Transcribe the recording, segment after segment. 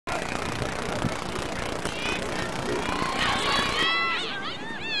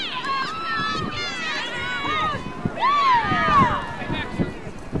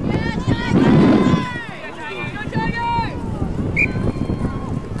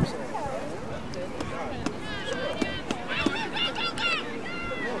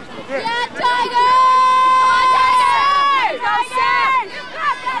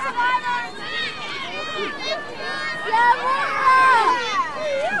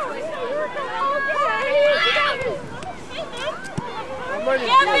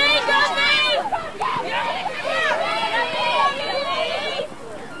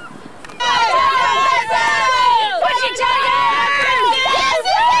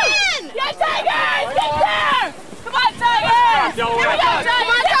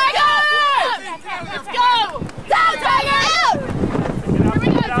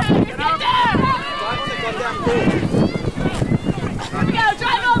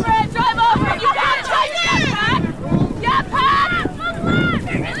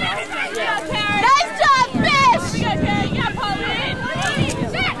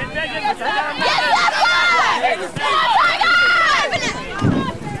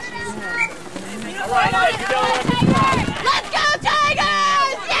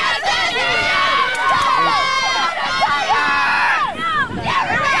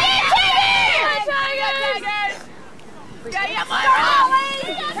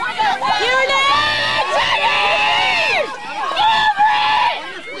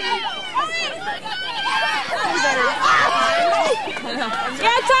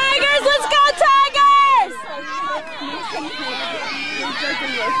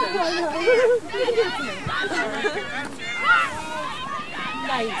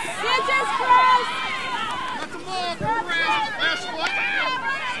Nice. Stitches, Chris! Got the ball, come around. Last one.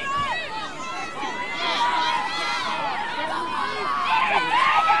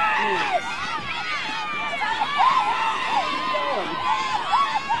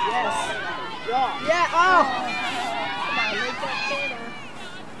 Yes. Yeah. Oh. Come on, make that corner.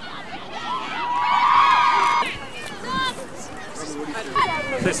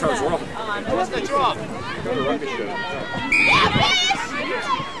 This hurts wrong. What's the drop? Go to rugby show.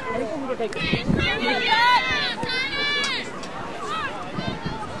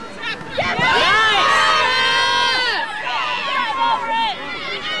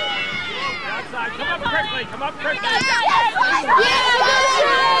 Come up quickly.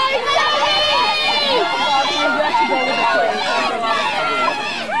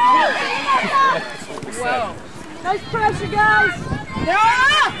 Whoa. Nice pressure, guys.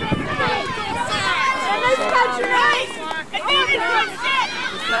 Yeah! Nice pressure, guys.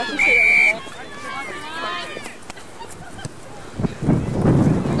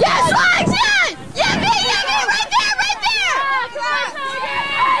 Yes, Lex! Yeah, me, right there, right there!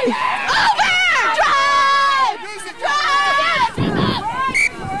 Over! Drive!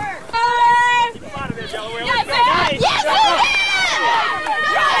 Come out of there, Delaware. Yes, yes,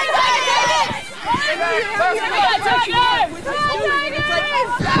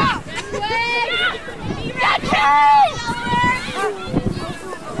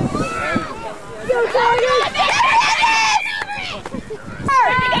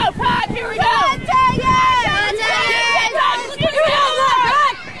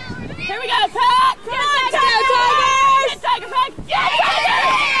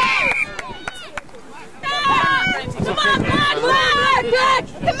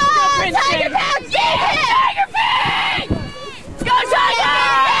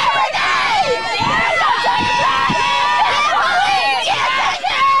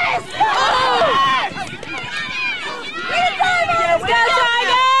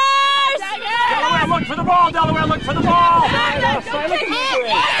 Delaware, look for the ball!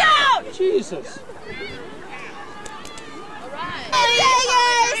 Jesus. Yeah.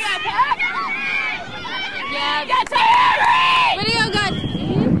 Video gun.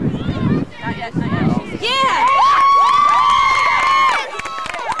 Not yet. Yeah.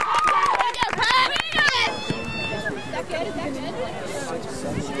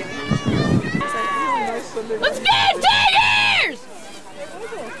 Let's get Tigers!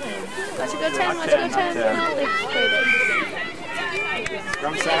 Let's go 10.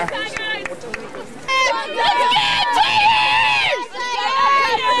 Drum center. Let's get Tigers!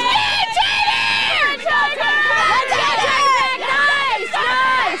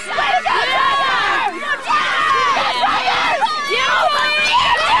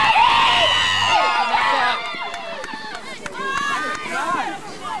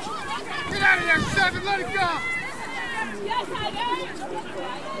 Let it go!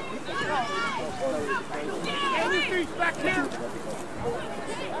 Back here!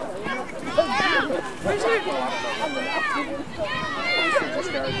 Where's it?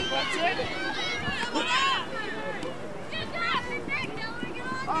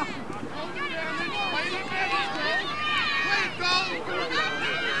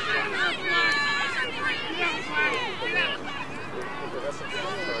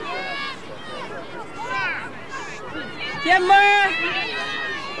 Yeah, Mara!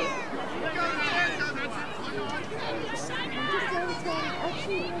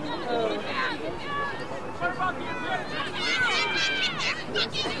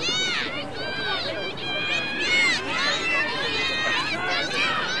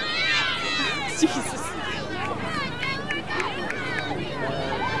 Jesus.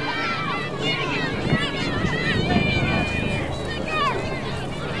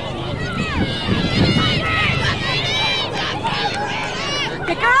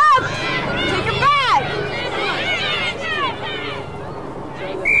 Pick her up! Take her back!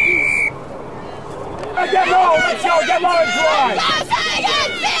 Get low! Let's go! Get low and drive!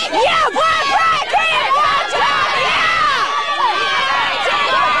 Yeah, Brad! Let's go, Tigers!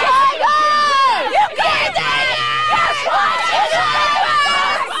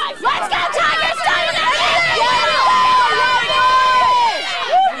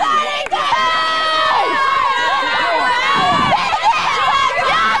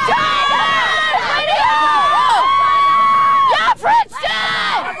 Yeah,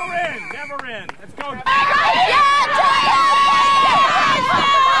 Princeton! Never in. Let's go.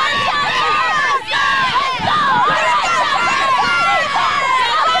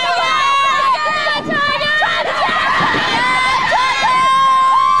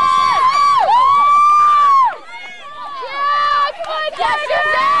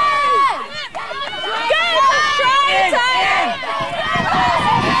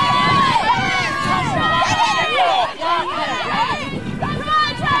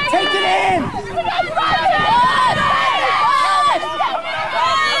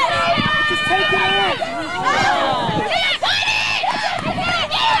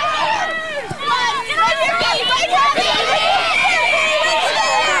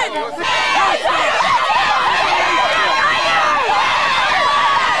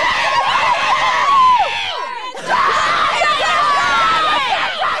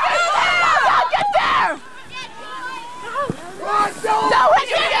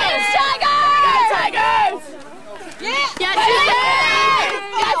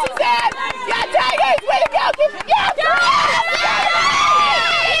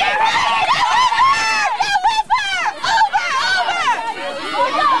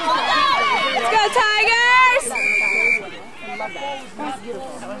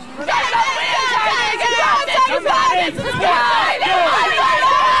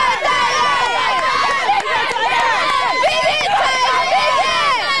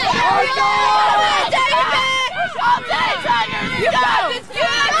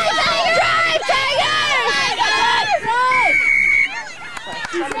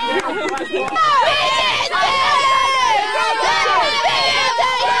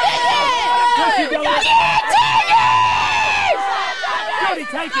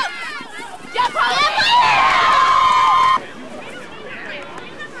 Take it! Come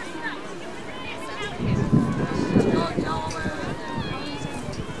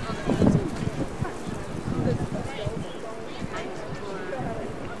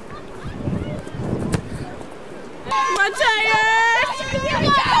on, Tigers!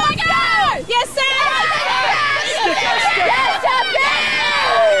 Yes, sir! Yes,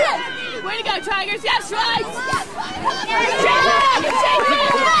 way to go, Tigers! Yes, right!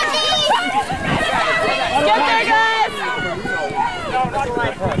 Get there, guys!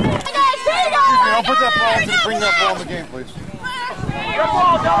 I'll put that ball to bring that ball in the game, please. Your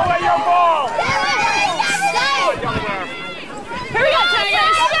ball, Delaware, your ball! Here we go,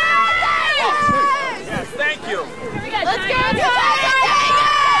 Tigers! Yes, thank you. Let's go, Tigers!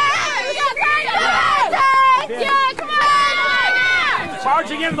 Yeah, come on, Tigers!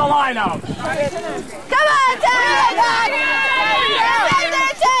 Charging into the lineup. Come on, Tigers!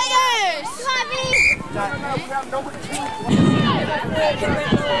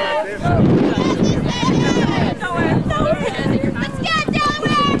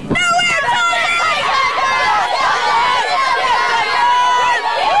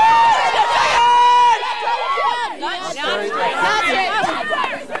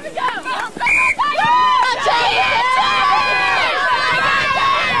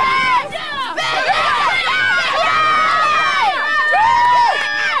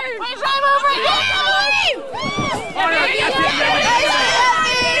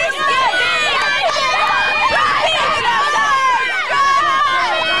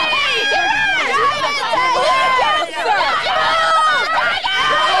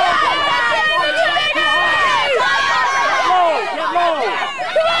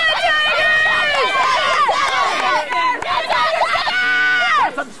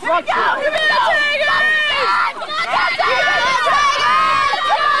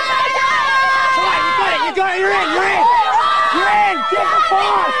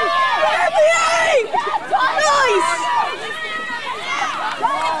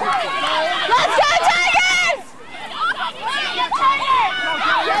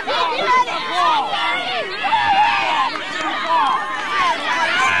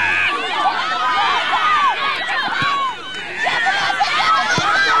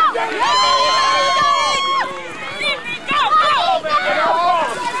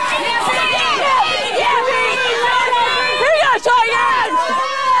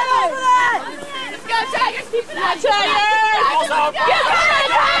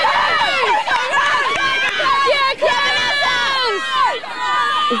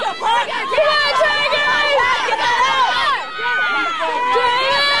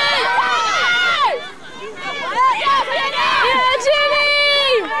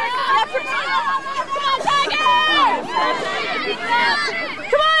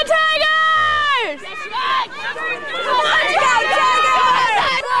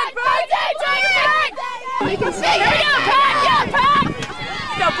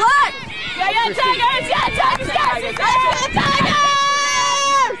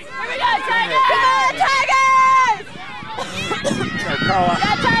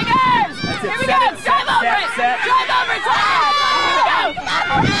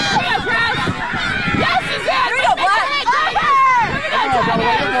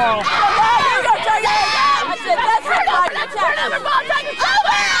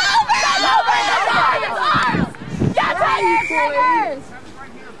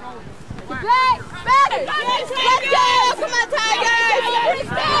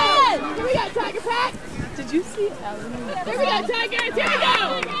 Did you see Ellen? Here we go, Tigers! Here we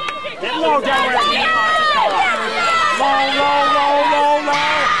go! Get low, Delaware. Low, low, low, low,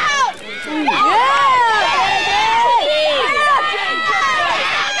 low.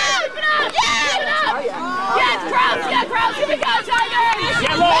 Yes, Krause! Yeah, Krause! Here we go, Tigers!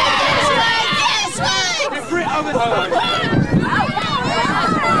 Get low. Yes, right! Get free over the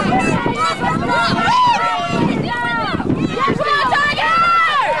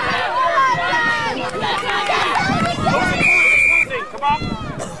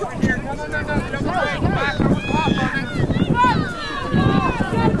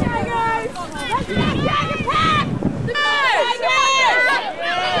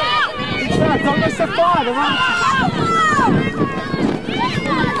Don't miss the 5.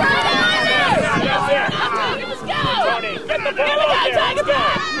 the ball out there. Let's go.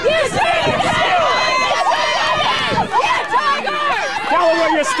 Tell them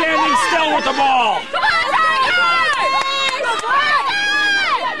where you're standing still with the ball. Come on, Tigers!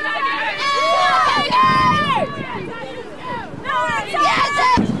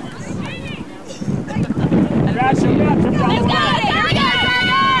 Gotcha, Let's go! Here we go,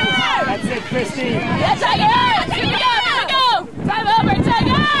 Tigers! That's it, Christine. Yeah, Tigers! Here we go, here we go! Time over,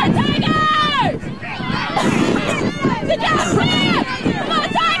 Tigers! Tigers! Good job, Chris! Come on,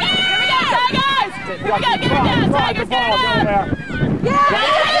 Tigers! Here we go, Tigers! Here we go, get it down, Tigers, get it down! Yeah!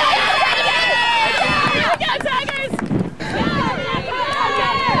 Here we go, Tigers!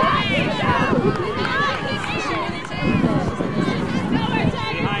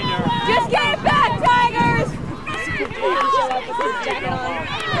 Just get it back, Tigers!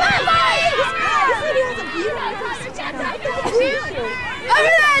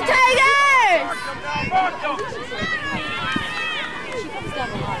 Over there, Tigers!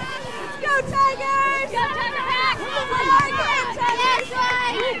 Go, Tigers! Go, Tigers!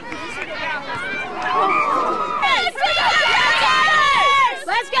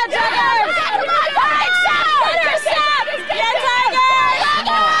 Let's go, Tigers! Come on, fight, Put her set! Yeah, Tigers!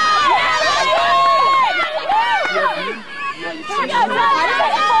 Here we go, Tigers!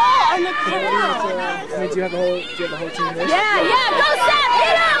 Do you have the whole team there? Yeah, go, Seth!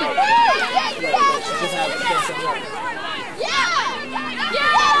 Hit him! Yeah,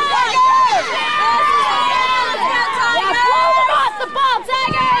 blow them off the ball,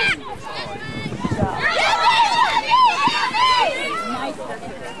 Tigers!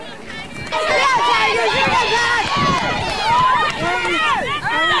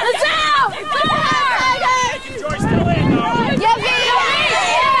 Let's out! Joy still in, though. Yeah, V!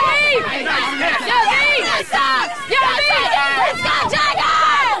 Stop! Yeah, let's go, Tigers!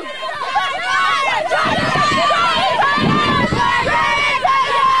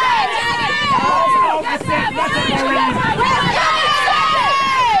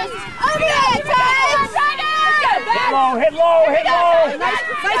 Hit low, hit low! Nice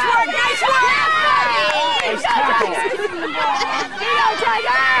work! Nice tackle. Here you go,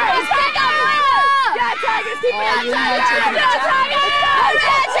 Tigers! Yeah, Tigers, keep it up, Tigers! Go, Tigers! Yeah,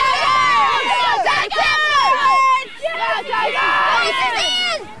 Tigers!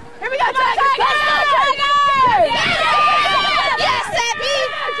 Here we go, Tigers! Go, Tigers! Yes, Abby!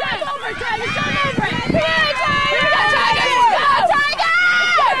 Jump over, Tigers! Jump over! Here we go, Tigers! Go, Tigers!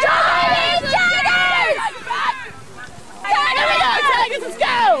 Tigers! Here we go, Tigers! Let's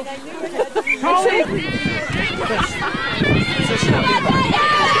go! Cody!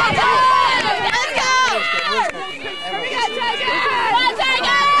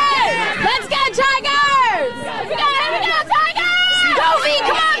 Let's go, Tigers! Here we go, Tigers! Go, V!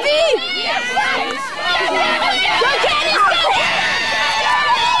 Come on, V! Go, Candice!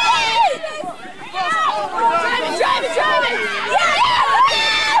 Go, Drive it! Yeah!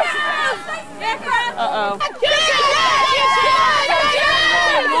 Uh-oh.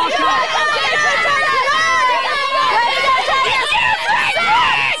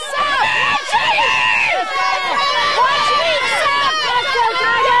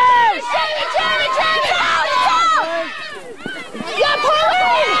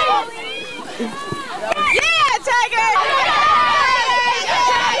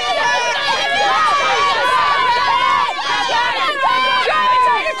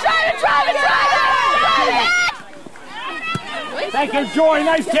 Thank you, Joy.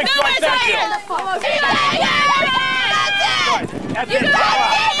 Nice kick, Joy. Thank you. That's it, Bella.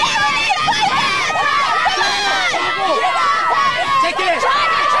 Take it in.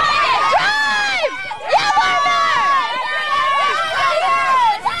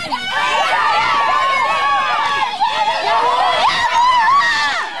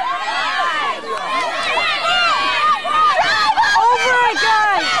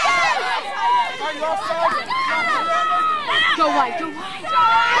 Go wide, go wide.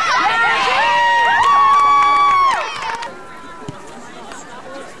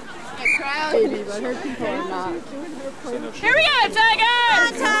 Maybe, but her people are not. Here we go, Tigers! Here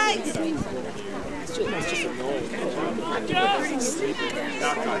we go, Tigers! Come on, Tigers!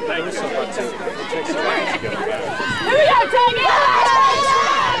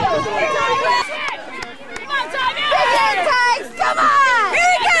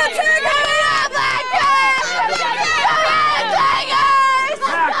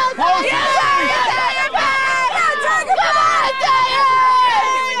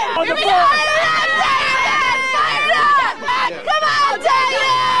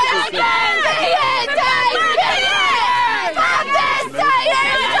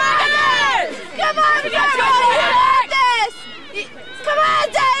 Come on! Here we go, Tigers!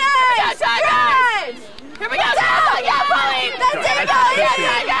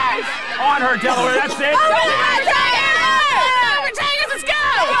 Guard her, Delaware. That's it. Over, Tigers, let's go!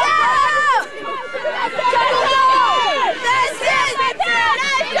 That's it!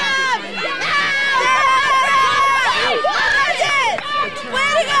 Nice job!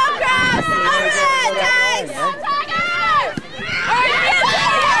 Way to go, Cross! Over there, Tigers!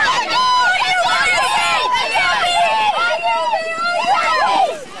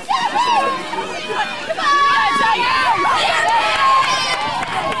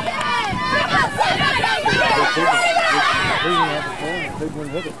 Big one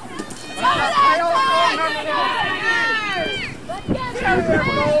with it.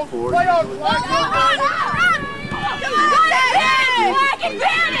 Play on,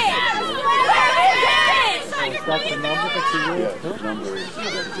 That's the number that you will. Number is.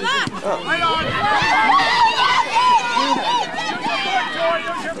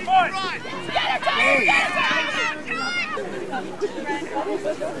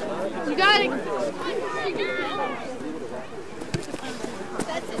 You got it.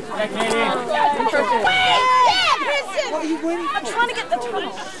 I'm trying to get the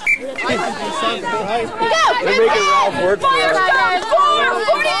tunnel. They're making Ralph work for us.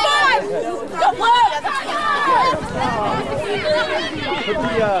 45! Go blue!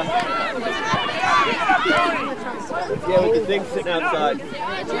 Yeah, with the thing sitting outside.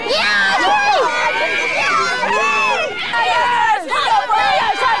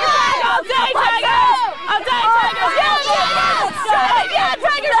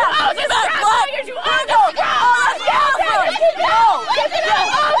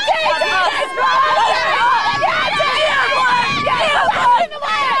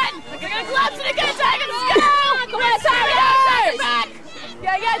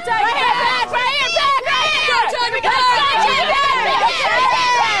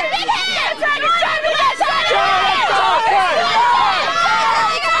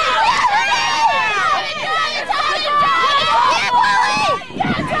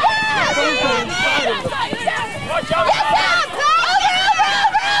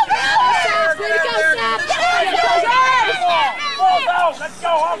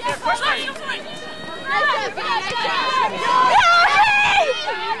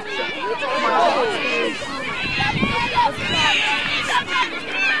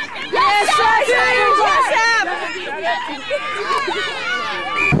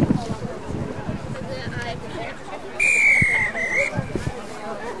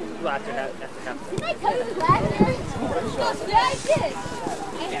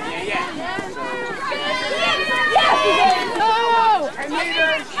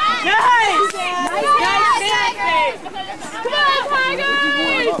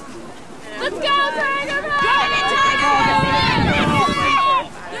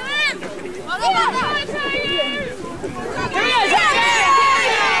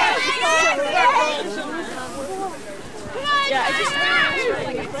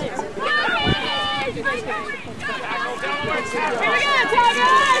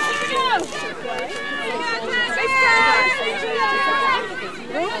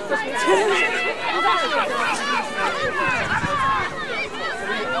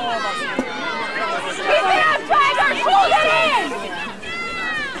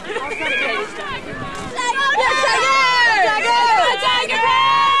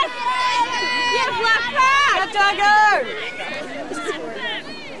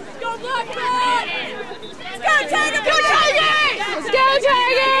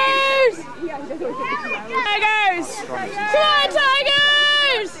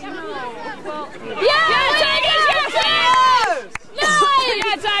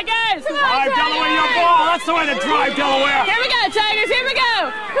 That's the way to drive, Delaware. Here we go, Tigers. Here we go.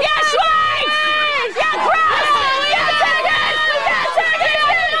 Yeah, swing! Yeah, cross! Yeah, Tigers! Yeah, Tigers!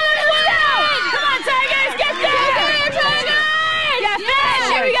 Come on, Tigers. Get there! Yeah, finish.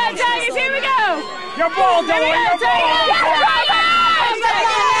 Here we go, Tigers. Here we go. Your ball, Delaware. Your ball.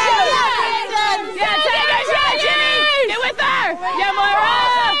 Yeah, Tigers. Yeah, Jimmy. Get with her. Yeah, Moira.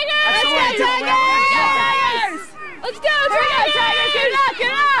 That's the way, Delaware. Let's go, Tigers. Get it up. Get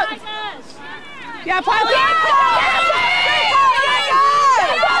it up. Yeah, pop it!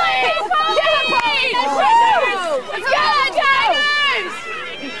 Let's go, Tigers!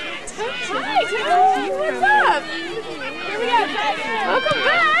 What's up? Here we go, Tigers. Welcome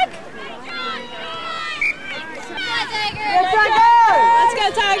back! Let's go,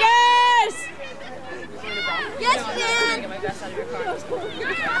 Tigers! Yes, man!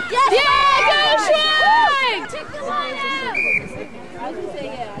 Yes, yeah, go, Shrek! Take the line out! I was going to say,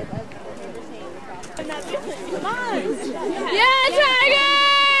 yeah. Come on!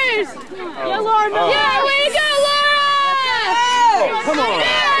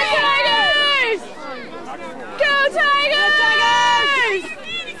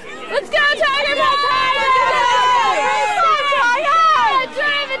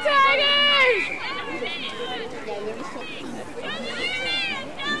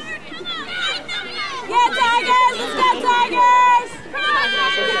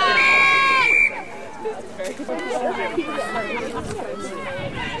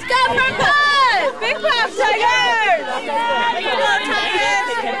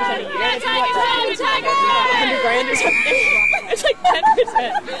 grand or something. It's like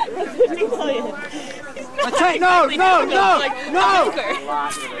 10% of 50 million. No!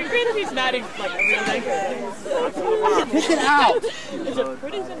 Great if he's not like a real banker. Pick it out! It's a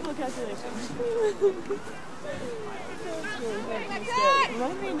pretty simple calculation.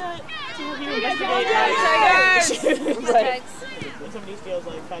 Remind me not to have you investigate when somebody steals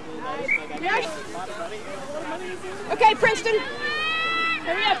like $5 million from my guy. Okay, Princeton.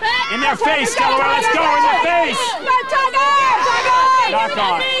 Hurry up, back! In their face, Delaware, let's go, in their face! Knock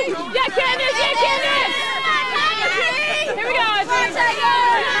on. Yeah, Candace! Yeah, Candace! Here we go!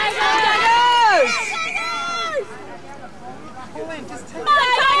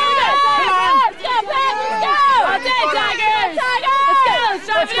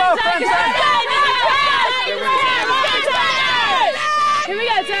 Let's go, Princeton! Here we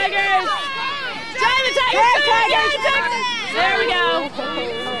go, Tigers! Drive the Tigers! There we go!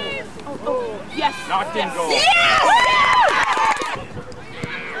 Yes! Knocked in goal.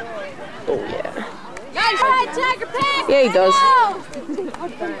 Oh, yeah. Tiger pick! Yeah, he does.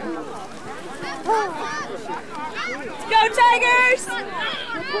 Go, Tigers!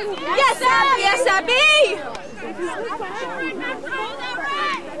 Yes, Abby! Yes, Abby!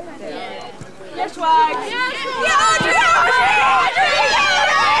 Yes, Swag! Yeah, Audrey!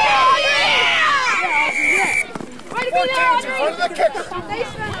 Way to go, Audrey!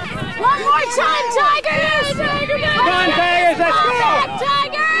 One more time, Tigers! Come on, Tigers, let's go!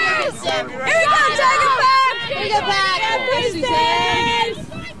 Tigers! Here we go, Tiger back! Here we go, back!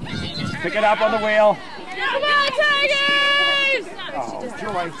 Pick it up on the wheel. Come on, Tigers! Oh,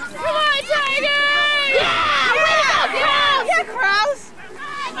 joy. Come on, Tigers! Yeah! Way to go, Kraus! Yeah, Kraus!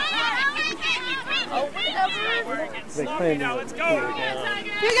 They claim now, let's go! Here we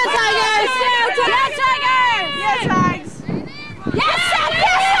go, Tigers! Yeah, Tigers! Yeah, Tigers! Yes, Sap!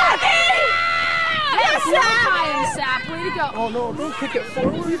 Yes, Sap! Yes, Sap! Way to go! Oh no, don't kick it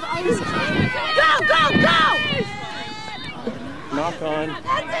forward. Go, go, go! Knock on.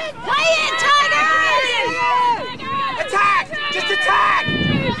 Play it, Tigers! Attack! Just attack!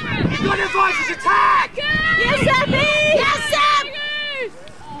 Good advice is attack! Yes, Sappy! Yes, Sap!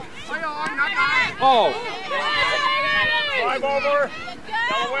 Oh! 5 over.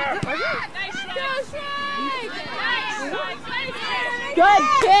 Delaware. Good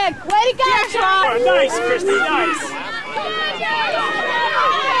kick! Way to go, Sean! Oh, nice, Christy, nice!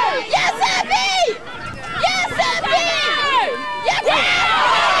 Yes, Sappy! Yes, Sappy! Yes,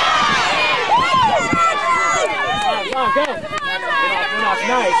 Come on, go!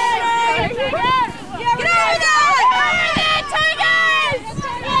 Nice! Get over there! Tigers!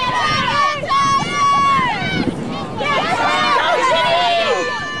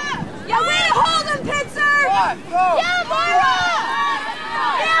 Yeah, way to hold him, Pitzer! Yeah, Moira!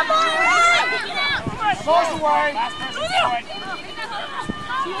 Yeah, Moira! Close the way!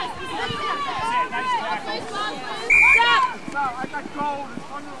 I got gold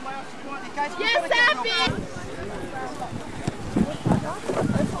under the last one. Yes, Sappy!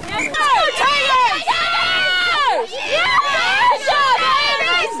 Yes, Tigers!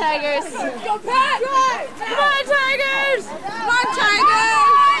 Yes! Tigers! Go, Pat! Come on, Tigers! Come on, Tigers!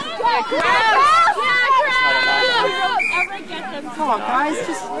 Yeah, Kraus! Come on, guys,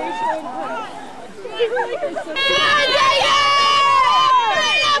 just... Come on, Tigers!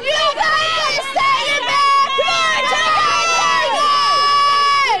 You guys! Stay in back! Come on, Tigers!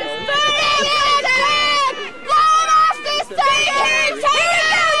 Blowing off these Tigers!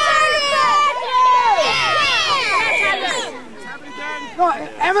 No,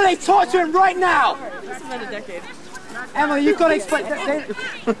 Emily, talk to him right now! This has been a decade. Emily, you've got to explain that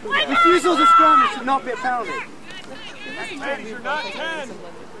refusal to skirmish should not be a penalty. You're not 10.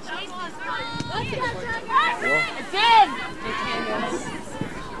 It's in!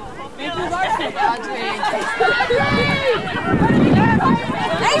 They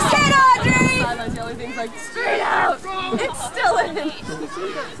said Audrey! The only thing's like, Straight out! it's still in.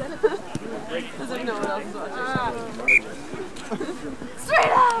 Doesn't know what else is watching.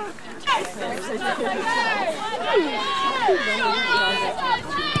 Straight out!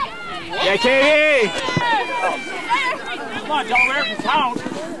 Yeah, Katie! Come on, Delaware, can count.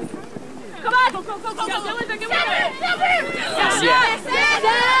 Come on! Go, go, go, go, go! Get with her, get with her!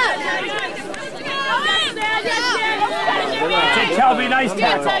 Take Kelby, nice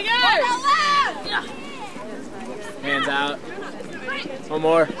tackle. Hands out. One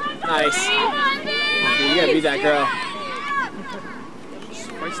more. Nice. You gotta beat that girl. She's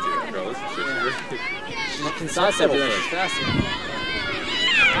faster.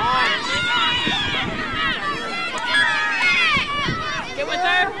 Get with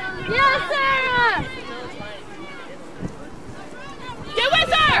her! Yes, Sarah!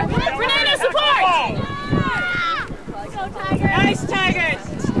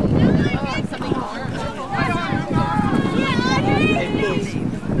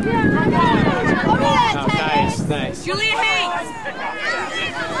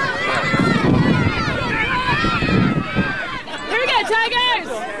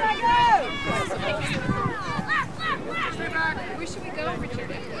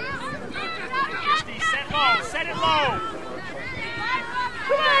 low. Set it low.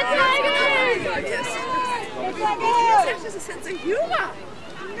 Come on, Tigers! There's just a sense of humor.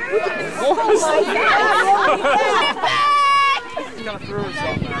 Oh my God! He's gonna throw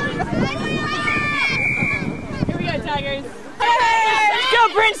himself now. Here we go, Tigers. Let's go,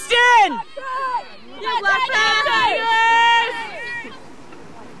 Princeton! Yeah, left back, Tigers!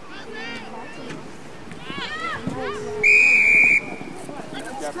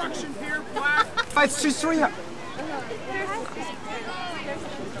 It's just 3 up.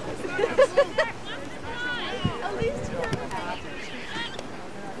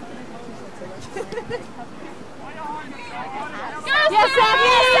 Yes, Sam!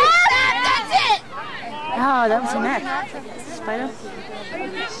 That's it! Oh, that was a neck. Spider?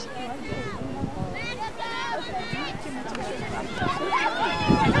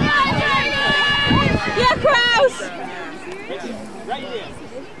 Yeah, Kraus!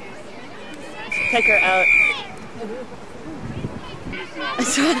 Take her out.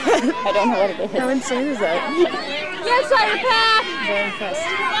 I don't know what it is. How insane is that? Yes, Cider Path! Very impressed.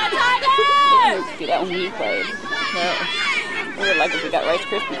 Come on, We Tigers! used to do that when we played. No. We would like if we got Rice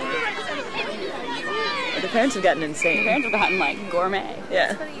Krispies. The parents have gotten insane. The parents have gotten like gourmet.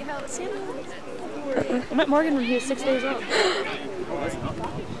 Yeah. I met Morgan when he was 6 days old.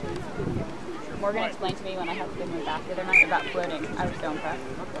 Morgan explained to me when I helped him in back the other night about floating. I was so impressed.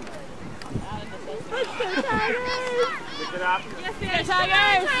 Let's go, Tigers! Lift it up. Yes, there,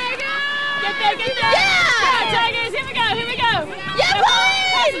 Tigers! Get there, get there! Yeah! Come on, Tigers! Here we go, here we go! Yeah, Pauline!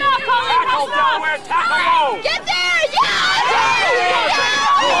 Pass it off, Pauline! Pass it off! Delaware, tackle low! Get there! Yeah!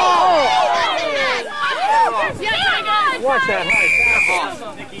 Yeah, Tigers! Watch that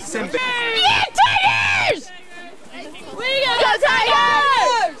high. Simba. Yeah, Tigers! We go,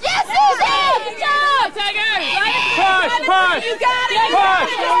 Tigers! Yes, Susan! Good job, Tigers! Push, push! You got it!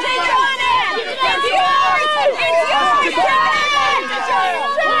 Push! Take on it! It's yours! It's yours! It's yours! It's yours!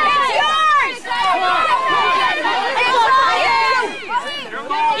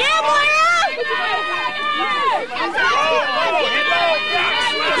 Yeah, Blair!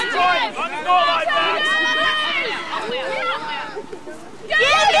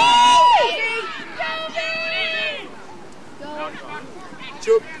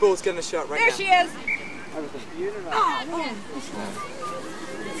 Joe Bull's getting a shot right There now. she is.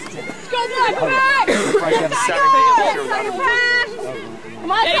 Go back! Come back! Right down 7.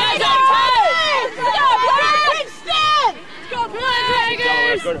 Come on, Tigers! Go, Princeton! Go,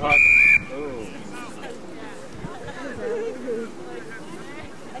 Tigers! Good hug.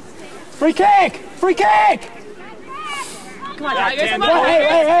 Free kick! Free kick! Come on, Tigers! Come on,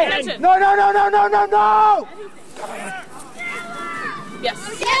 Hey! Attention. No! Yes.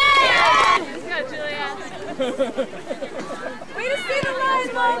 Yeah! Let's go, Julia. Way to see the line,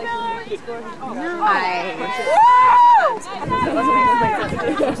 Miller!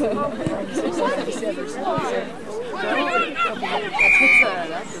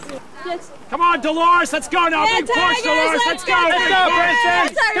 Come on, Dolores, let's go now. Big push, Dolores, let's go. Let's go,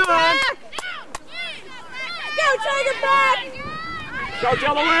 Princeton. Come on. Go, Tiger back! Go,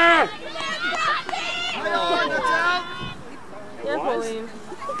 Delaware. Yeah, Pauline.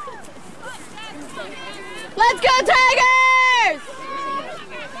 Let's go, Tigers!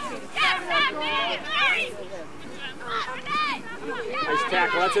 Nice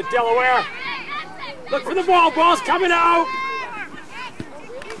tackle, that's a Delaware. Look for the ball, ball's coming out.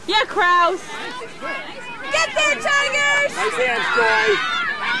 Yeah, Kraus! Get there, Tigers! Nice hands, Joy.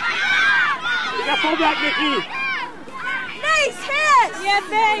 You got fullback, Nikki. Nice hit! Yeah,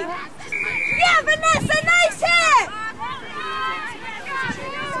 babe! Yeah, Vanessa, nice hit!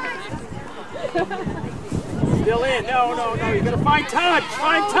 Still in. No. You gotta find touch.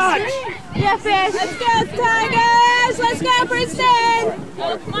 Find touch. Yeah, fish! Let's go, Tigers! Let's go, Princeton!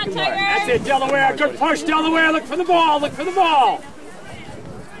 Oh, come on, Tigers! That's it, Delaware. Good push, Delaware. Look for the ball. Look for the ball.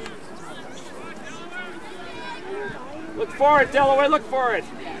 Look for it, Delaware. Look for it.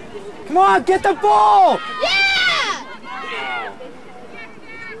 Come on, get the ball. Yeah!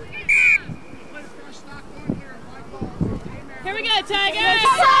 Here we go, Tigers!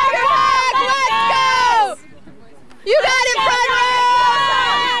 Tiger back! Let's go! You got it,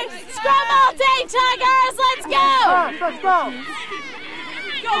 Frederick! Scrum all day, Tigers! Let's go! Let's go.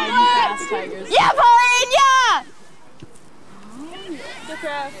 Go, Tigers! Yeah, Pauline! Yeah!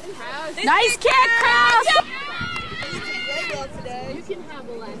 Nice kick, Kraus! You can have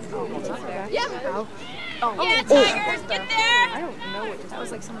the last one. Yeah. Yeah, Tigers, get there! I don't know what that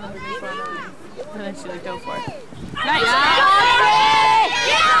was like someone underneath her arm. And then she like dove for it. Nice! Yeah,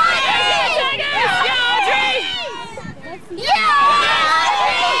 Tigers! Yeah, Audrey! Yeah,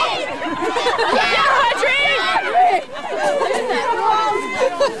 Audrey!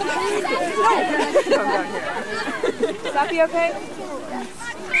 Sappy okay?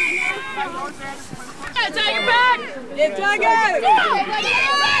 Tiger back! Get Tiger! Here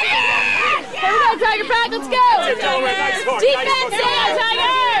we go, Tiger back, let's go! Defense,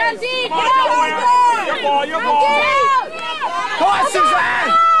 Tiger! Come on, Delaware! Your ball, your ball! Come on, Suzanne!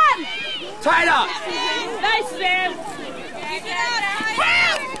 Tie it up! Nice, Suzanne!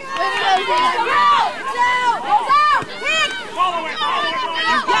 Follow it, follow it!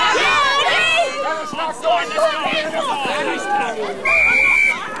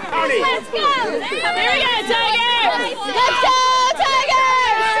 Let's go! Here we go, Tigers! Let's go,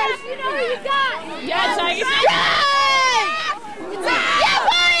 Tigers! You know who you got! Yeah, Tigers! Yeah,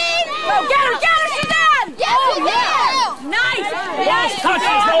 buddy! Go, get her, Suzanne! Yes, we will! Nice! The ball's touched,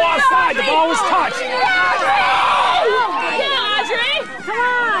 there's no offside, the ball was touched! Come on, Audrey! Come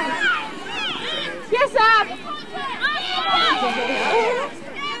on! Yes, up!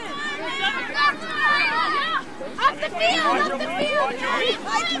 Up the field! Up the field!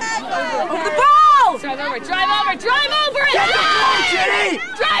 Over the ball! Drive over it! Drive over it! Drive over it! Get the ball, Jenny!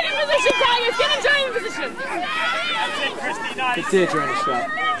 Driving position, Tigers! Get in driving position! That's it, Christy, nice. Good ditch, Randy Scott.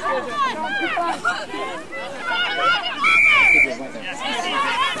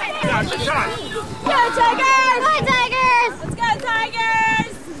 Good shot. Go, Tigers! Go, Tigers! Let's go,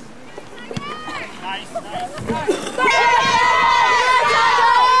 Tigers! Nice, nice.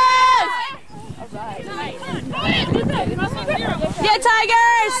 Yeah,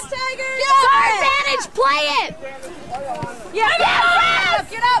 Tigers! It's our advantage! Play it! Yeah, get up!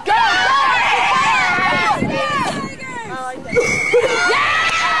 Get up! Go!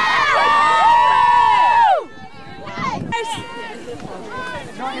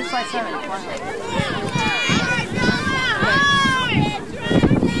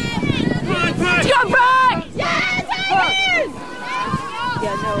 Let's go, Brock! Yeah, Tigers!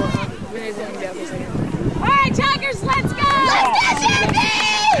 Yeah, no, Renee's gonna be out for a second. All right, Tigers, let's go! Let's get Jimmy!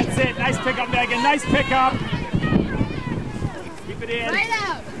 That's it, nice pickup, Megan, nice pickup. Keep it in. Right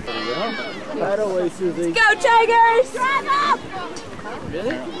out! Right away, Susie. Go, Tigers! Drive up!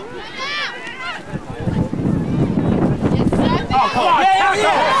 Really? Oh, come on,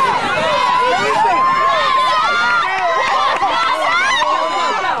 tackle!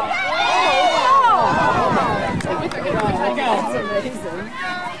 That's amazing.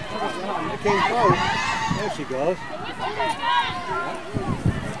 It came close. There she goes.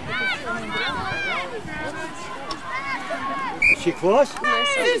 Is she close?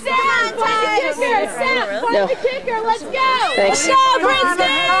 Suzanne, play the kicker! Play the kicker, let's go! Thanks. Let's go,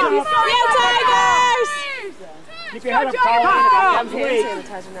 Princeton! Yeah, Tigers! Keep your head up, Colin. Comes weak.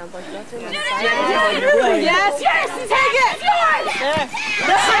 Sanitizer now, but that's it. Yes, yes, take it! Yes,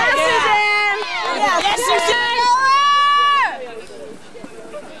 Suzanne! Yes, Suzanne!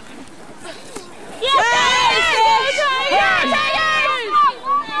 Yes, Tigers!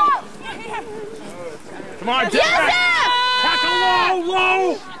 Come on, Yes, Derek. Sam! Tackle low,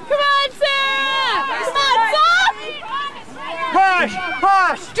 low. Come on, Sam! Come on, Sam! Push,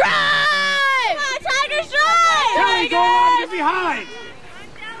 push. Drive! Come on, Tigers, drive! Kelly, go on, get behind.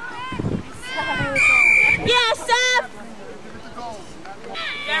 Yes, Sam!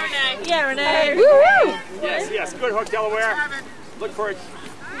 Yeah, Renee. Yeah, Renee. Yes, yes, good hook, Delaware. Look for it.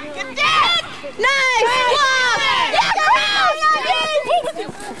 Get that! Nice! Block! Yeah,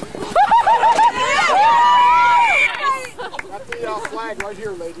 Got the flag right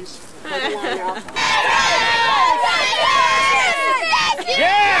here, ladies. Put the line out. Yeah,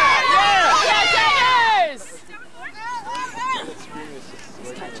 yeah. Tigers!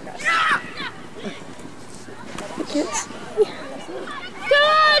 Come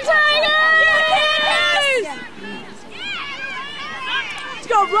on, Tigers! Let's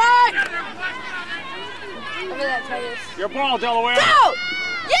go, Brock! Over that, Tigers. Your ball, Delaware. Go!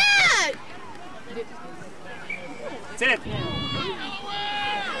 Yeah! That's it.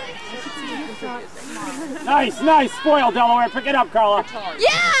 Nice, nice. Spoil, Delaware. Pick it up, Carla.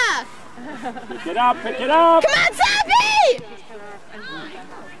 Yeah! Pick it up, pick it up. Come on, Sappy!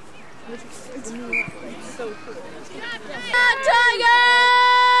 Come on, Tiger!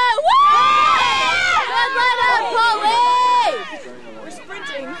 Woo! Good run up, Polly! We're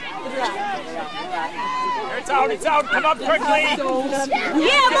sprinting. It's out, it's out. Come up quickly. Yeah,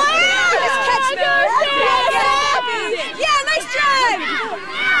 Maya! Just catch that. Yeah, nice drive!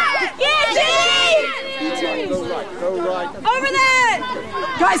 Yeah, G! Go right, go right. Over there!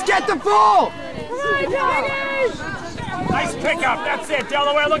 Guys, get the ball. Come on, Tigers! Nice pickup. That's it,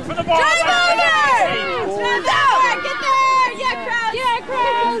 Delaware. Look for the ball. Drive over! Get there! Yeah, Kraus! Yeah,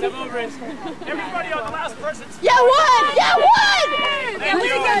 Kraus! Come over it. Everybody on the last person. Yeah, one! Yeah, one! Thank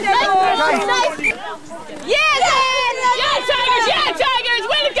you. Nice! Yeah, Tigers! Yeah, Tigers!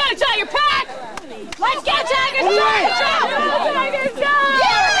 Way to go, Tiger Pack! Let's go, Tigers! Tigers, go!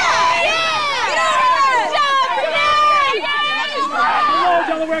 Low,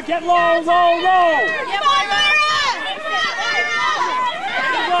 Delaware, get low, low, low!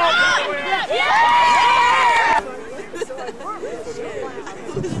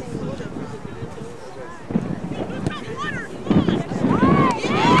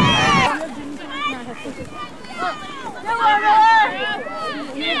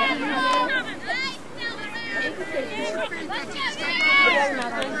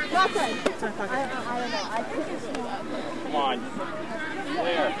 Come on.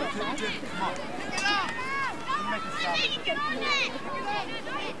 There.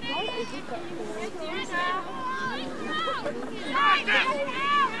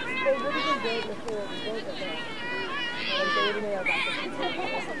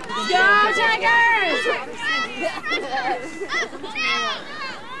 Go, Tigers!